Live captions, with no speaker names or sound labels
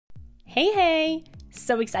Hey, hey!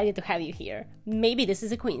 So excited to have you here. Maybe this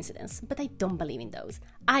is a coincidence, but I don't believe in those.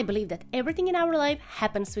 I believe that everything in our life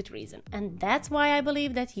happens with reason, and that's why I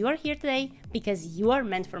believe that you are here today because you are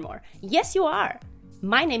meant for more. Yes, you are!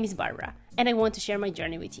 My name is Barbara, and I want to share my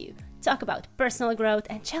journey with you, talk about personal growth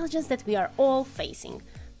and challenges that we are all facing.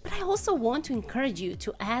 But I also want to encourage you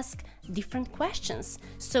to ask different questions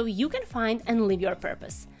so you can find and live your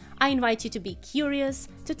purpose. I invite you to be curious,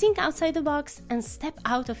 to think outside the box, and step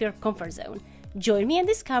out of your comfort zone. Join me and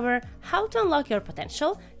discover how to unlock your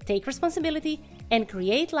potential, take responsibility, and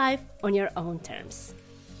create life on your own terms.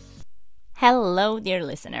 Hello, dear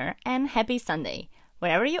listener, and happy Sunday.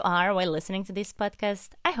 Wherever you are while listening to this podcast,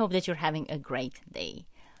 I hope that you're having a great day.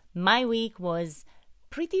 My week was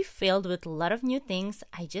pretty filled with a lot of new things.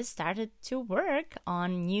 I just started to work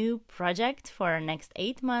on new project for next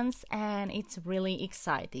 8 months and it's really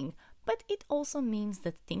exciting. But it also means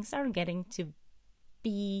that things are getting to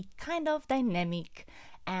be kind of dynamic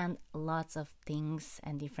and lots of things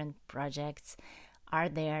and different projects are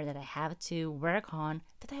there that I have to work on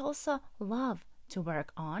that I also love to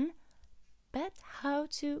work on. But how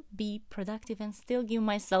to be productive and still give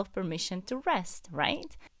myself permission to rest,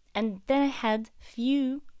 right? And then I had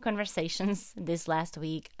few conversations this last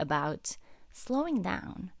week about slowing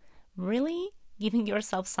down, really giving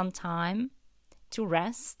yourself some time to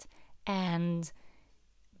rest and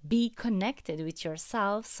be connected with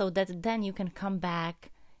yourself so that then you can come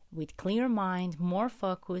back with clear mind, more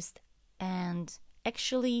focused, and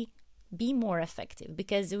actually be more effective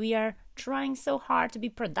because we are trying so hard to be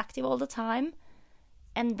productive all the time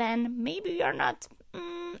and then maybe we are not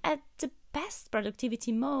at the best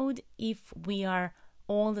productivity mode if we are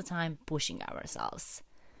all the time pushing ourselves.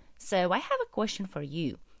 So I have a question for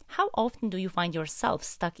you. How often do you find yourself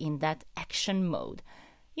stuck in that action mode?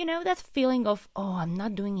 You know, that feeling of, oh, I'm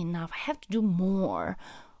not doing enough. I have to do more.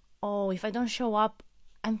 Oh, if I don't show up,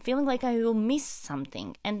 I'm feeling like I will miss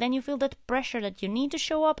something. And then you feel that pressure that you need to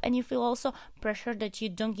show up and you feel also pressure that you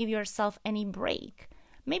don't give yourself any break.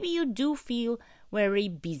 Maybe you do feel very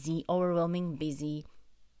busy, overwhelming busy,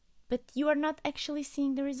 but you are not actually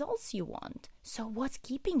seeing the results you want. So what's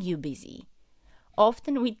keeping you busy?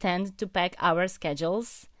 Often we tend to pack our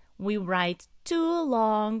schedules. We write too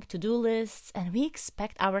long to-do lists and we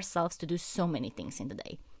expect ourselves to do so many things in the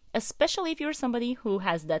day, especially if you're somebody who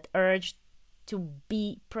has that urge to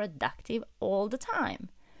be productive all the time.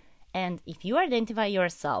 And if you identify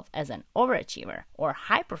yourself as an overachiever or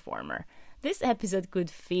high performer, this episode could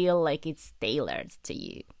feel like it's tailored to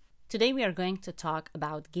you. Today we are going to talk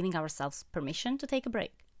about giving ourselves permission to take a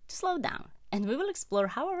break, to slow down, and we will explore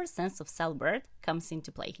how our sense of self-worth comes into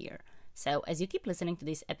play here. So as you keep listening to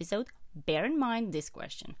this episode, bear in mind this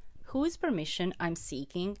question. Whose permission I'm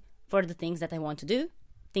seeking for the things that I want to do,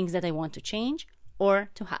 things that I want to change, or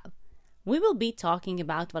to have? We will be talking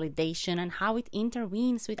about validation and how it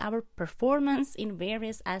intervenes with our performance in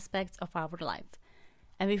various aspects of our life.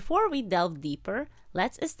 And before we delve deeper,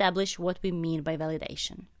 let's establish what we mean by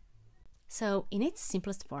validation. So, in its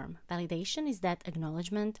simplest form, validation is that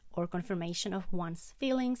acknowledgement or confirmation of one's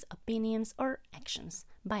feelings, opinions, or actions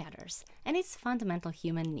by others, and it's fundamental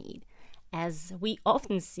human need. As we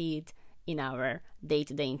often see it in our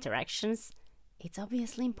day-to-day interactions, it's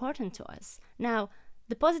obviously important to us. Now,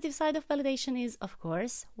 the positive side of validation is, of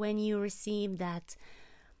course, when you receive that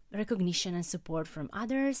recognition and support from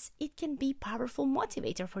others, it can be a powerful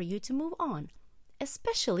motivator for you to move on,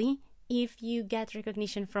 especially if you get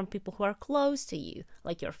recognition from people who are close to you,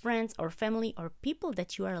 like your friends or family or people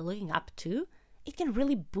that you are looking up to. It can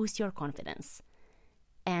really boost your confidence.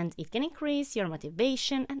 And it can increase your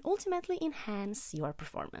motivation and ultimately enhance your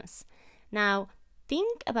performance. Now,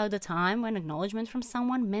 think about the time when acknowledgement from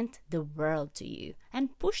someone meant the world to you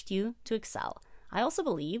and pushed you to excel. I also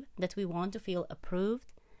believe that we want to feel approved,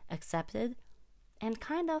 accepted, and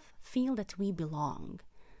kind of feel that we belong.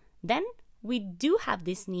 Then we do have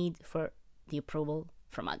this need for the approval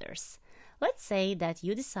from others. Let's say that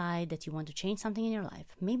you decide that you want to change something in your life.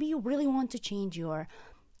 Maybe you really want to change your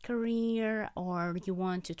career, or you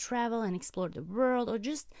want to travel and explore the world, or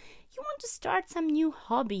just you want to start some new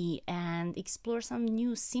hobby and explore some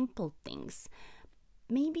new simple things.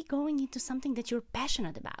 Maybe going into something that you're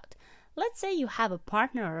passionate about. Let's say you have a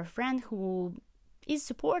partner or a friend who is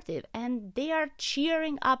supportive and they are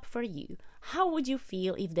cheering up for you. How would you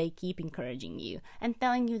feel if they keep encouraging you and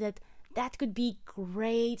telling you that that could be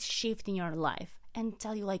great shift in your life and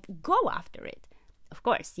tell you like, go after it? Of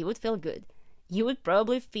course, you would feel good. You would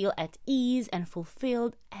probably feel at ease and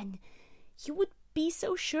fulfilled, and you would be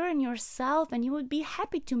so sure in yourself and you would be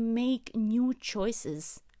happy to make new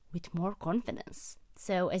choices with more confidence.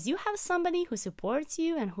 So as you have somebody who supports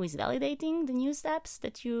you and who is validating the new steps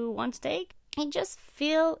that you want to take, it just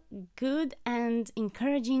feel good and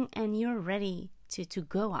encouraging, and you're ready to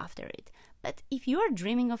go after it. But if you are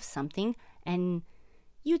dreaming of something and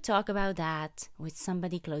you talk about that with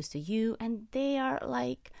somebody close to you and they are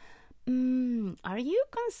like, are you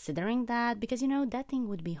considering that? Because that thing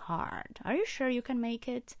would be hard. Are you sure you can make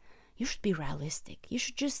it? You should be realistic. You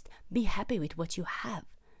should just be happy with what you have.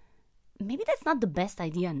 Maybe that's not the best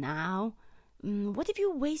idea now. What if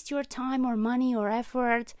you waste your time or money or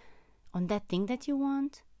effort on that thing that you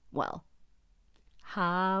want? Well,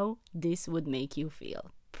 how this would make you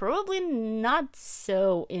feel. Probably not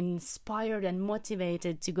so inspired and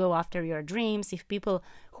motivated to go after your dreams if people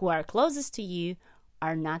who are closest to you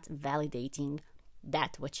are not validating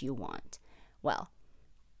that what you want. Well,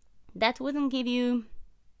 that wouldn't give you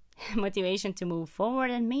motivation to move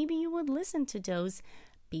forward, and maybe you would listen to those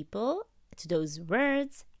people, to those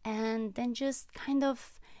words, and then just kind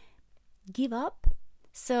of give up.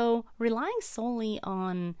 So relying solely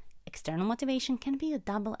on external motivation can be a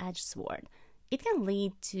double-edged sword. It can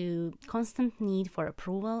lead to constant need for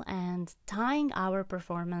approval, and tying our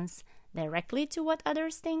performance directly to what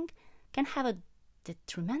others think can have a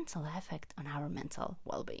detrimental effect on our mental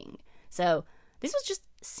well-being. So this was just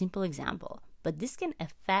a simple example, but this can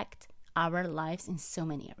affect our lives in so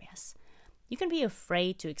many areas. You can be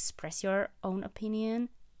afraid to express your own opinion.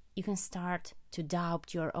 You can start to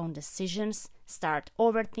doubt your own decisions, start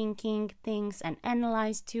overthinking things and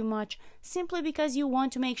analyze too much simply because you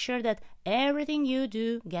want to make sure that everything you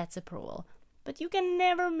do gets approval. But you can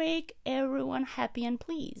never make everyone happy and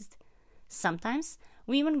pleased. Sometimes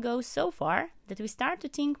we even go so far that we start to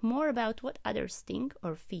think more about what others think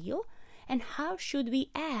or feel and how should we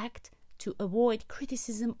act to avoid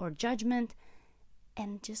criticism or judgment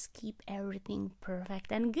and just keep everything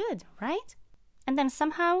perfect and good, right? And then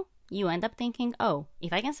somehow you end up thinking, oh,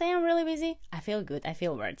 if I can say I'm really busy, I feel good, I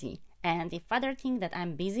feel worthy. And if others think that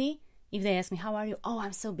I'm busy, if they ask me, how are you? Oh,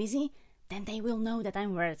 I'm so busy, then they will know that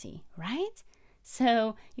I'm worthy, right?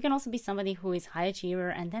 So you can also be somebody who is high achiever,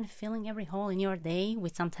 and then filling every hole in your day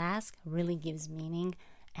with some task really gives meaning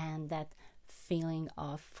and that feeling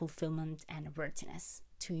of fulfillment and worthiness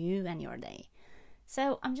to you and your day.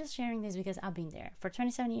 So I'm just sharing this because I've been there. For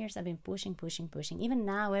 27 years, I've been pushing. Even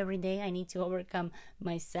now, every day, I need to overcome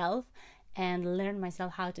myself and learn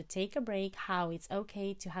myself how to take a break, how it's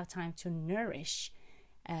okay to have time to nourish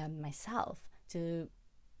myself, to,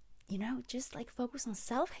 just like focus on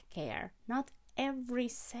self-care. Not every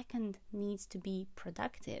second needs to be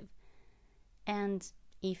productive. And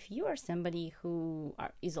if you are somebody who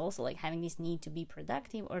is also like having this need to be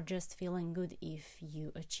productive or just feeling good if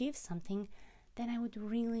you achieve something, then I would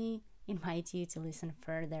really invite you to listen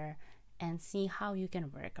further and see how you can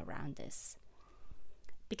work around this.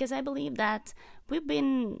 Because I believe that we've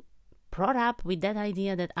been brought up with that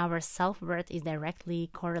idea that our self-worth is directly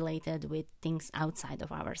correlated with things outside of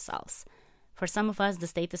ourselves. For some of us, the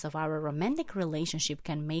status of our romantic relationship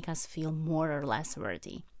can make us feel more or less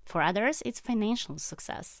worthy. For others, it's financial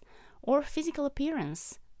success, or physical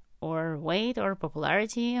appearance, or weight or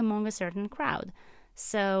popularity among a certain crowd.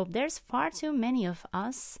 So there's far too many of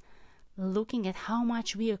us looking at how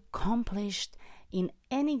much we accomplished in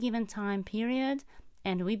any given time period,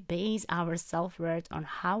 and we base our self-worth on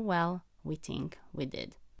how well we think we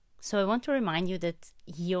did. So I want to remind you that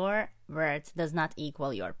your worth does not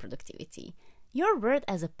equal your productivity. Your worth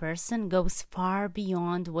as a person goes far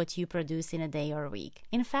beyond what you produce in a day or week.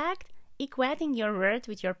 In fact, equating your worth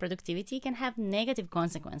with your productivity can have negative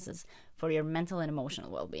consequences for your mental and emotional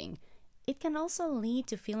well-being. It can also lead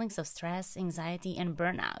to feelings of stress, anxiety, and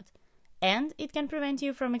burnout. And it can prevent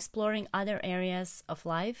you from exploring other areas of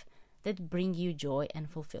life that bring you joy and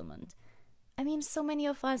fulfillment. I mean, so many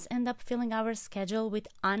of us end up filling our schedule with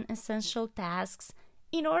unessential tasks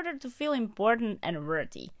in order to feel important and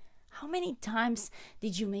worthy. How many times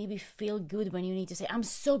did you maybe feel good when you need to say, I'm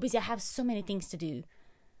so busy, I have so many things to do?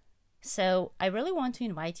 So I really want to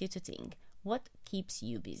invite you to think, what keeps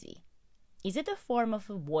you busy? Is it a form of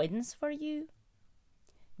avoidance for you?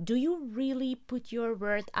 Do you really put your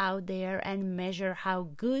worth out there and measure how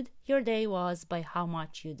good your day was by how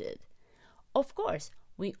much you did? Of course,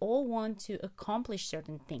 we all want to accomplish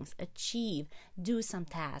certain things, achieve, do some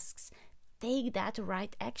tasks, take that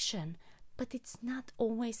right action, but it's not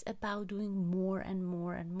always about doing more and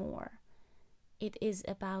more and more. It is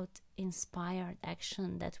about inspired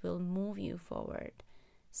action that will move you forward.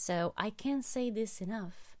 So I can't say this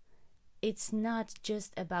enough. It's not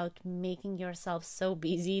just about making yourself so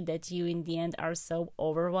busy that you in the end are so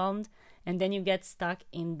overwhelmed and then you get stuck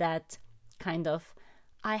in that kind of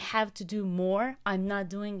I have to do more, I'm not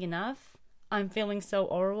doing enough, I'm feeling so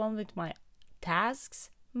overwhelmed with my tasks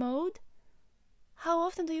mode? How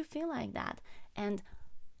often do you feel like that? And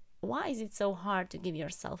why is it so hard to give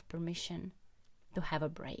yourself permission to have a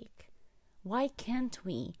break? Why can't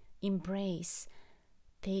we embrace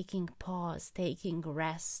taking pause, taking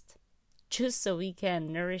rest, just so we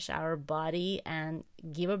can nourish our body and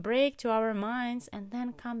give a break to our minds and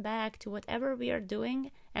then come back to whatever we are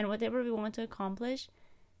doing and whatever we want to accomplish,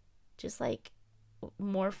 just like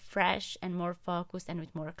more fresh and more focused and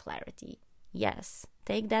with more clarity? Yes,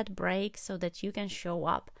 take that break so that you can show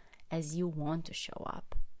up as you want to show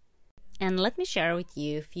up. And let me share with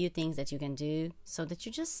you a few things that you can do so that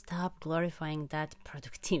you just stop glorifying that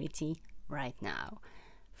productivity right now.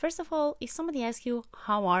 First of all, if somebody asks you,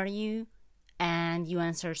 how are you? And you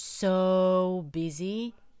answer, so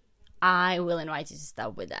busy, I will invite you to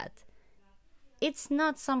stop with that. It's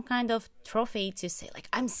not some kind of trophy to say, like,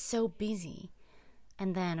 I'm so busy.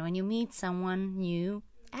 And then when you meet someone new,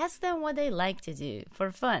 ask them what they like to do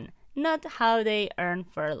for fun, not how they earn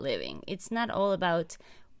for a living. It's not all about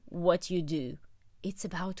what you do. It's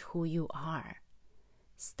about who you are.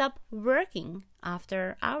 Stop working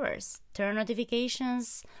after hours. Turn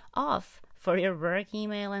notifications off for your work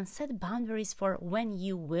email and set boundaries for when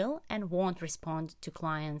you will and won't respond to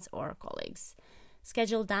clients or colleagues.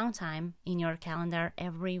 Schedule downtime in your calendar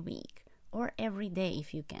every week or every day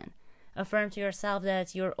if you can. Affirm to yourself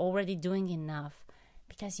that you're already doing enough,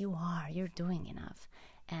 because you're doing enough,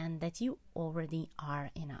 and that you already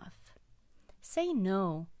are enough. Say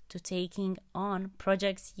no to taking on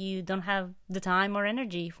projects you don't have the time or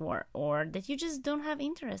energy for, or that you just don't have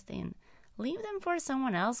interest in. Leave them for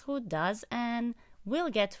someone else who does and will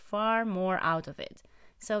get far more out of it.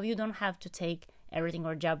 So you don't have to take everything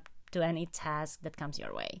or jump to any task that comes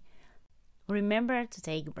your way. Remember to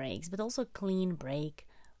take breaks, but also clean break.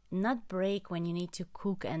 Not break when you need to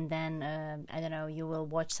cook and then, you will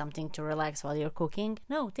watch something to relax while you're cooking.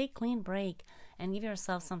 No, take clean break and give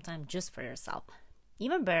yourself some time just for yourself.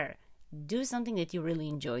 Even better, do something that you really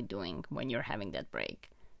enjoy doing when you're having that break.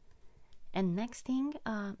 And next thing,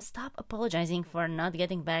 stop apologizing for not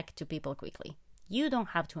getting back to people quickly. You don't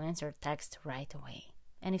have to answer text right away.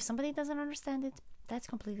 And if somebody doesn't understand it, that's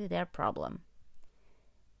completely their problem.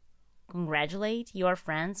 Congratulate your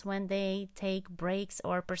friends when they take breaks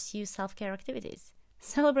or pursue self-care activities.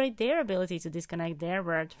 Celebrate their ability to disconnect their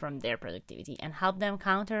work from their productivity and help them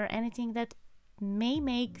counter anything that may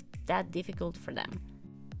make that difficult for them.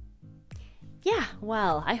 Yeah,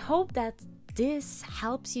 well, I hope that this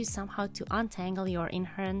helps you somehow to untangle your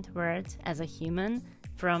inherent worth as a human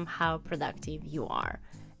from how productive you are.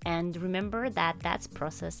 And remember that that's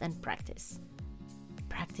process and practice.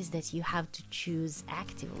 Practice that you have to choose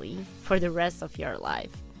actively for the rest of your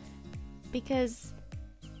life. Because,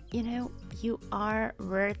 you are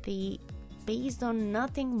worthy based on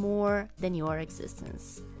nothing more than your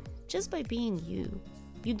existence. Just by being you.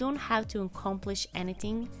 You don't have to accomplish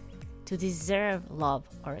anything to deserve love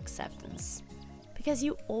or acceptance. Because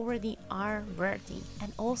you already are worthy,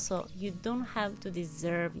 and also you don't have to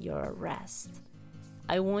deserve your rest.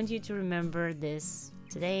 I want you to remember this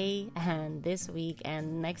today and this week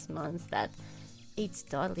and next month, that it's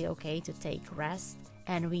totally okay to take rest,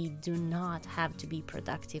 and we do not have to be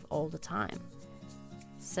productive all the time.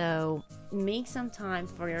 So make some time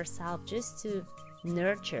for yourself just to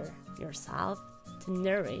nurture yourself, to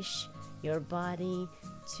nourish your body,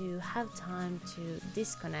 to have time to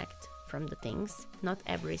disconnect from the things. Not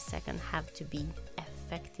every second have to be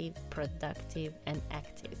effective, productive, and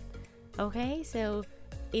active. Okay, so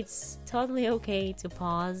it's totally okay to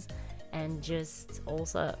pause and just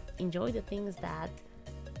also enjoy the things that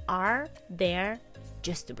are there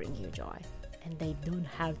just to bring you joy, and they don't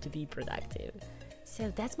have to be productive.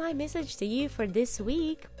 So that's my message to you for this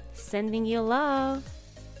week. Sending you love.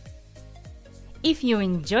 If you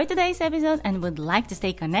enjoyed today's episode and would like to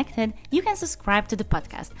stay connected, you can subscribe to the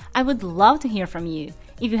podcast. I would love to hear from you.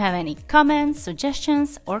 If you have any comments,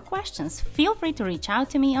 suggestions, or questions, feel free to reach out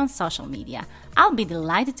to me on social media. I'll be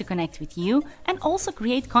delighted to connect with you and also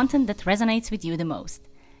create content that resonates with you the most.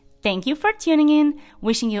 Thank you for tuning in,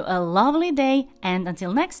 wishing you a lovely day, and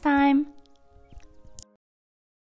until next time.